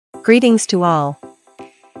Greetings to all.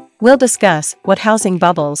 We'll discuss what housing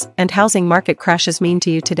bubbles and housing market crashes mean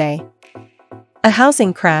to you today. A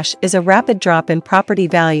housing crash is a rapid drop in property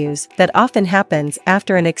values that often happens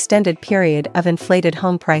after an extended period of inflated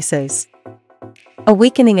home prices. A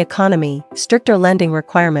weakening economy, stricter lending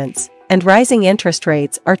requirements, and rising interest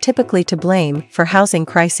rates are typically to blame for housing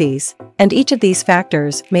crises, and each of these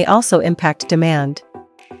factors may also impact demand.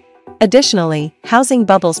 Additionally, housing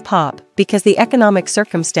bubbles pop because the economic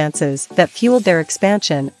circumstances that fueled their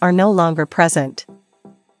expansion are no longer present.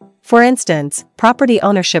 For instance, property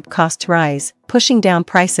ownership costs rise, pushing down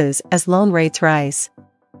prices as loan rates rise.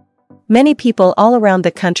 Many people all around the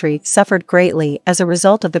country suffered greatly as a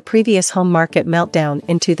result of the previous home market meltdown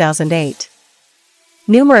in 2008.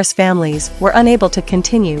 Numerous families were unable to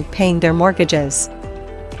continue paying their mortgages.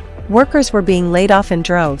 Workers were being laid off in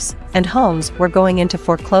droves, and homes were going into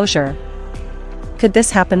foreclosure. Could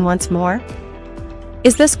this happen once more?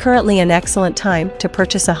 Is this currently an excellent time to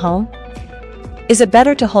purchase a home? Is it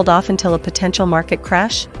better to hold off until a potential market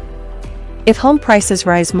crash? If home prices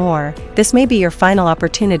rise more, this may be your final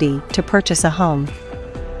opportunity to purchase a home.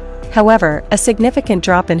 However, a significant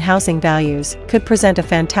drop in housing values could present a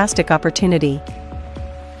fantastic opportunity.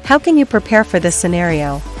 How can you prepare for this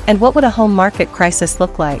scenario, and what would a home market crisis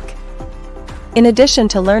look like? In addition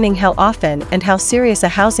to learning how often and how serious a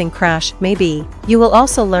housing crash may be, you will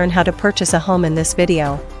also learn how to purchase a home in this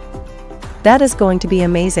video. That is going to be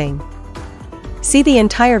amazing. See the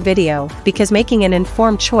entire video, because making an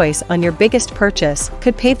informed choice on your biggest purchase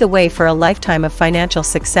could pave the way for a lifetime of financial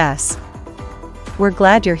success. We're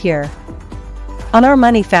glad you're here. On our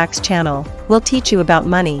Money Facts channel, we'll teach you about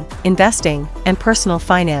money, investing, and personal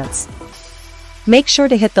finance. Make sure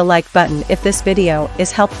to hit the like button if this video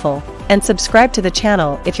is helpful, and subscribe to the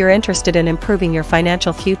channel if you're interested in improving your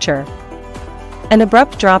financial future. An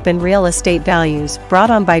abrupt drop in real estate values brought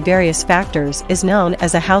on by various factors is known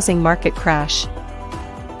as a housing market crash.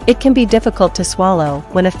 It can be difficult to swallow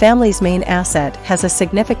when a family's main asset has a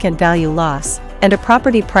significant value loss, and a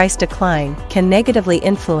property price decline can negatively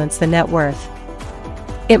influence the net worth.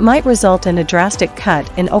 It might result in a drastic cut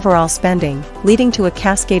in overall spending, leading to a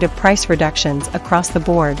cascade of price reductions across the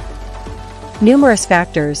board. Numerous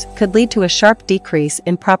factors could lead to a sharp decrease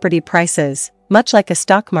in property prices, much like a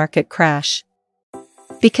stock market crash.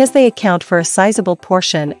 Because they account for a sizable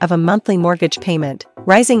portion of a monthly mortgage payment,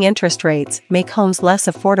 rising interest rates make homes less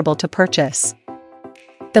affordable to purchase.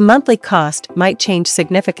 The monthly cost might change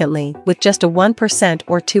significantly with just a 1%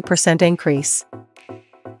 or 2% increase.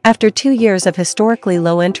 After 2 years of historically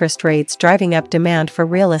low interest rates driving up demand for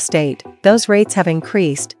real estate, those rates have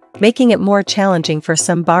increased, making it more challenging for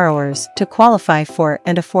some borrowers to qualify for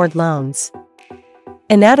and afford loans.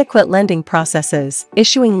 Inadequate lending processes,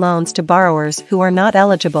 issuing loans to borrowers who are not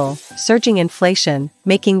eligible, surging inflation,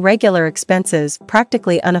 making regular expenses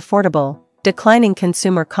practically unaffordable, declining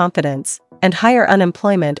consumer confidence, and higher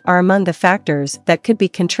unemployment are among the factors that could be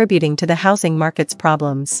contributing to the housing market's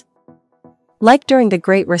problems. Like during the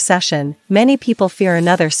Great Recession, many people fear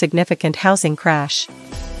another significant housing crash.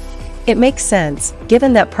 It makes sense,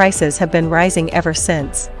 given that prices have been rising ever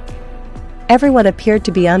since. Everyone appeared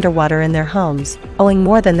to be underwater in their homes, owing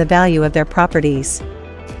more than the value of their properties.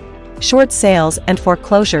 Short sales and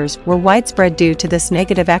foreclosures were widespread due to this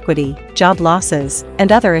negative equity, job losses,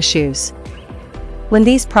 and other issues. When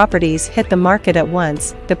these properties hit the market at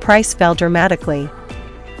once, the price fell dramatically.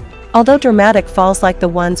 Although dramatic falls like the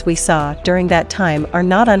ones we saw during that time are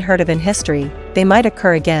not unheard of in history, they might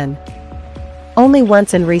occur again. Only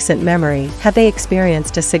once in recent memory have they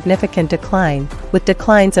experienced a significant decline, with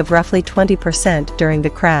declines of roughly 20% during the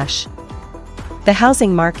crash. The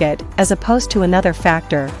housing market, as opposed to another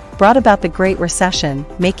factor, brought about the Great Recession,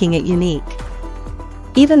 making it unique.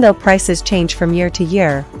 Even though prices change from year to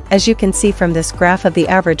year, as you can see from this graph of the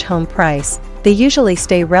average home price, they usually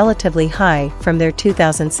stay relatively high from their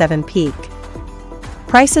 2007 peak.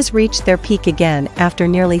 Prices reached their peak again after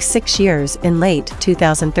nearly 6 years in late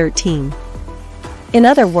 2013. In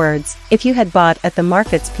other words, if you had bought at the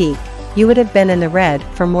market's peak, you would have been in the red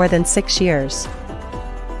for more than 6 years.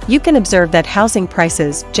 You can observe that housing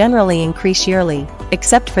prices generally increase yearly,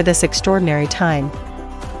 except for this extraordinary time.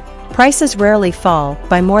 Prices rarely fall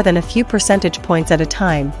by more than a few percentage points at a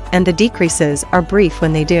time, and the decreases are brief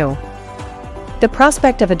when they do. The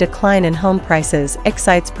prospect of a decline in home prices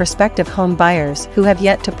excites prospective home buyers who have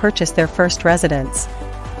yet to purchase their first residence.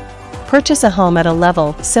 Purchase a home at a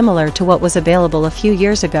level similar to what was available a few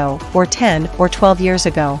years ago, or 10 or 12 years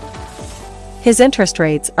ago. His interest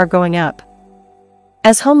rates are going up.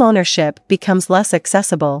 As home ownership becomes less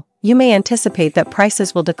accessible, you may anticipate that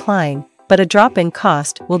prices will decline, but a drop in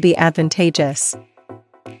cost will be advantageous.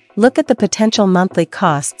 Look at the potential monthly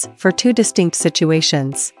costs for two distinct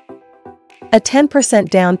situations. A 10%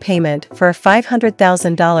 down payment for a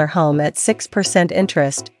 $500,000 home at 6%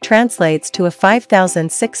 interest translates to a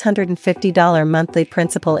 $5,650 monthly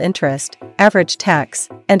principal interest, average tax,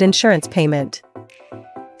 and insurance payment.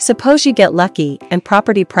 Suppose you get lucky and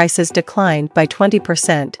property prices decline by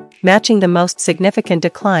 20%, matching the most significant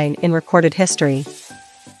decline in recorded history.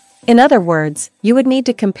 In other words, you would need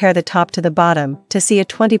to compare the top to the bottom to see a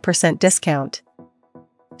 20% discount.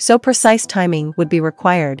 So precise timing would be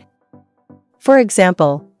required. For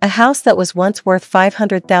example, a house that was once worth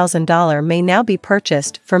 $500,000 may now be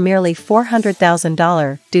purchased for merely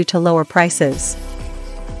 $400,000 due to lower prices.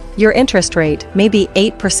 Your interest rate may be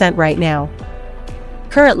 8% right now.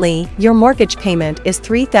 Currently, your mortgage payment is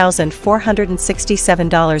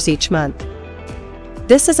 $3,467 each month.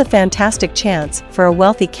 This is a fantastic chance for a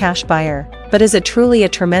wealthy cash buyer, but is it truly a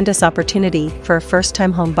tremendous opportunity for a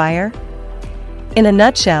first-time home buyer? In a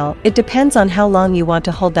nutshell, it depends on how long you want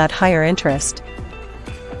to hold that higher interest.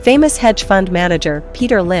 Famous hedge fund manager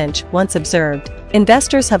Peter Lynch once observed,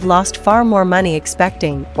 "Investors have lost far more money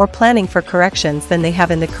expecting or planning for corrections than they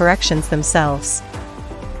have in the corrections themselves."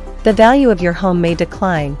 The value of your home may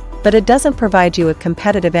decline, but it doesn't provide you a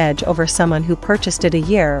competitive edge over someone who purchased it a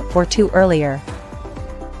year or two earlier.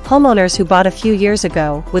 Homeowners who bought a few years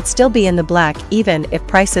ago would still be in the black even if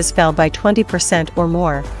prices fell by 20% or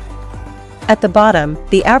more. At the bottom,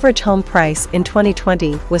 the average home price in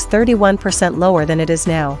 2020 was 31% lower than it is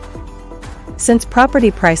now. Since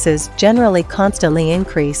property prices generally constantly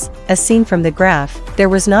increase, as seen from the graph, there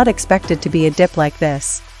was not expected to be a dip like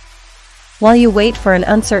this. While you wait for an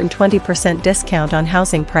uncertain 20% discount on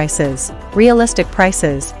housing prices, realistic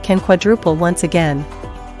prices can quadruple once again.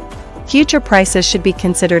 Future prices should be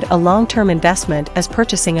considered a long-term investment as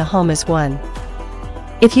purchasing a home is one.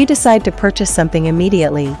 If you decide to purchase something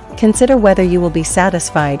immediately, consider whether you will be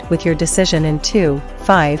satisfied with your decision in 2,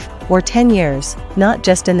 5, or 10 years, not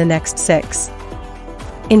just in the next 6.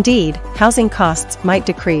 Indeed, housing costs might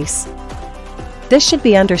decrease. This should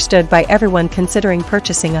be understood by everyone considering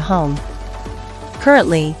purchasing a home.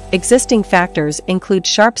 Currently, existing factors include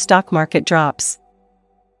sharp stock market drops.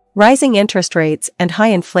 Rising interest rates and high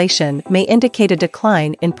inflation may indicate a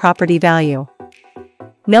decline in property value.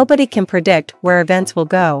 Nobody can predict where events will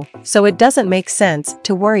go, so it doesn't make sense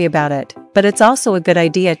to worry about it, but it's also a good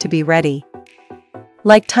idea to be ready.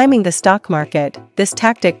 Like timing the stock market, this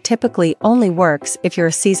tactic typically only works if you're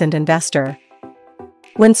a seasoned investor.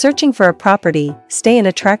 When searching for a property, stay in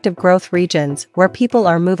attractive growth regions where people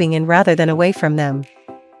are moving in rather than away from them.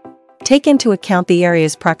 Take into account the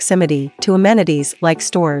area's proximity to amenities like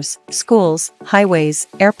stores, schools, highways,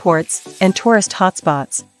 airports, and tourist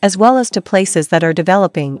hotspots, as well as to places that are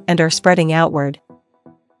developing and are spreading outward.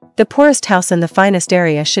 The poorest house in the finest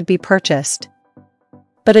area should be purchased.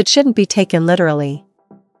 But it shouldn't be taken literally.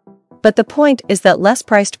 But the point is that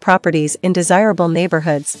less-priced properties in desirable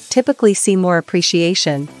neighborhoods typically see more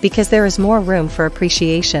appreciation because there is more room for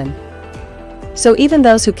appreciation. So even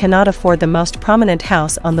those who cannot afford the most prominent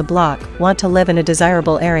house on the block want to live in a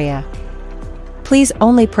desirable area. Please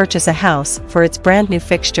only purchase a house for its brand new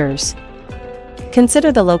fixtures.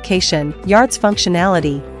 Consider the location, yard's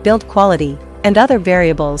functionality, build quality, and other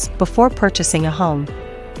variables before purchasing a home.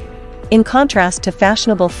 In contrast to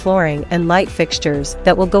fashionable flooring and light fixtures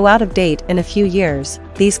that will go out of date in a few years,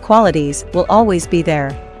 these qualities will always be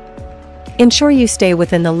there. Ensure you stay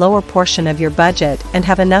within the lower portion of your budget and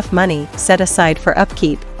have enough money set aside for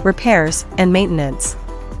upkeep, repairs, and maintenance.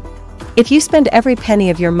 If you spend every penny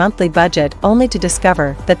of your monthly budget only to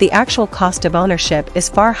discover that the actual cost of ownership is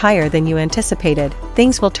far higher than you anticipated,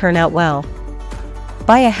 things will turn out well.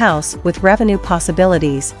 Buy a house with revenue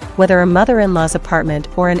possibilities, whether a mother-in-law's apartment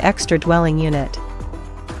or an extra dwelling unit.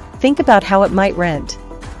 Think about how it might rent.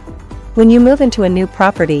 When you move into a new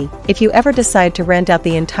property, if you ever decide to rent out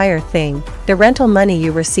the entire thing, the rental money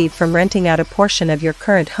you receive from renting out a portion of your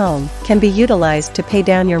current home can be utilized to pay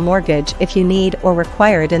down your mortgage if you need or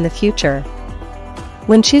require it in the future.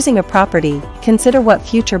 When choosing a property, consider what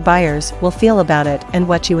future buyers will feel about it and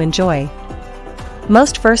what you enjoy.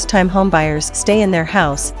 Most first-time homebuyers stay in their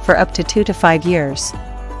house for up to 2 to 5 years.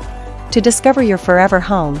 To discover your forever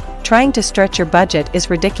home, trying to stretch your budget is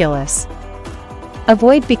ridiculous.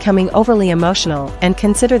 Avoid becoming overly emotional and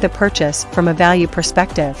consider the purchase from a value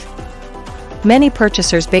perspective. Many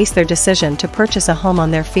purchasers base their decision to purchase a home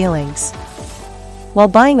on their feelings. While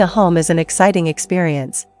buying a home is an exciting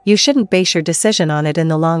experience, you shouldn't base your decision on it in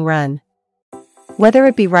the long run. Whether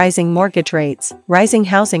it be rising mortgage rates, rising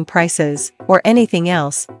housing prices, or anything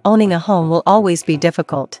else, owning a home will always be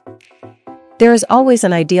difficult. There is always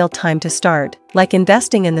an ideal time to start, like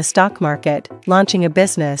investing in the stock market, launching a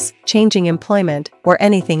business, changing employment, or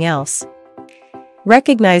anything else.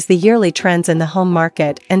 Recognize the yearly trends in the home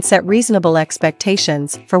market and set reasonable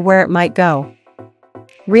expectations for where it might go.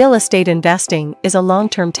 Real estate investing is a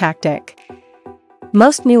long-term tactic.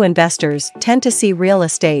 Most new investors tend to see real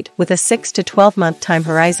estate with a 6 to 12-month time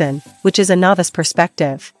horizon, which is a novice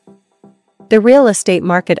perspective. The real estate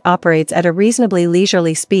market operates at a reasonably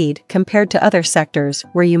leisurely speed compared to other sectors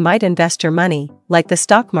where you might invest your money, like the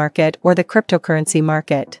stock market or the cryptocurrency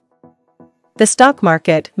market. The stock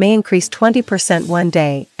market may increase 20% one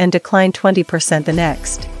day and decline 20% the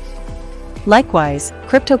next. Likewise,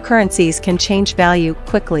 cryptocurrencies can change value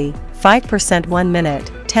quickly, 5% one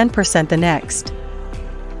minute, 10% the next.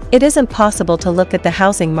 It isn't possible to look at the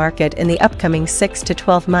housing market in the upcoming 6 to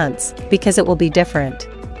 12 months because it will be different.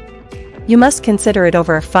 You must consider it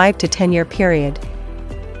over a 5 to 10-year period.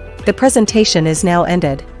 The presentation is now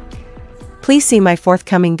ended. Please see my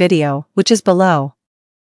forthcoming video, which is below.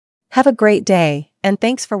 Have a great day, and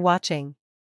thanks for watching.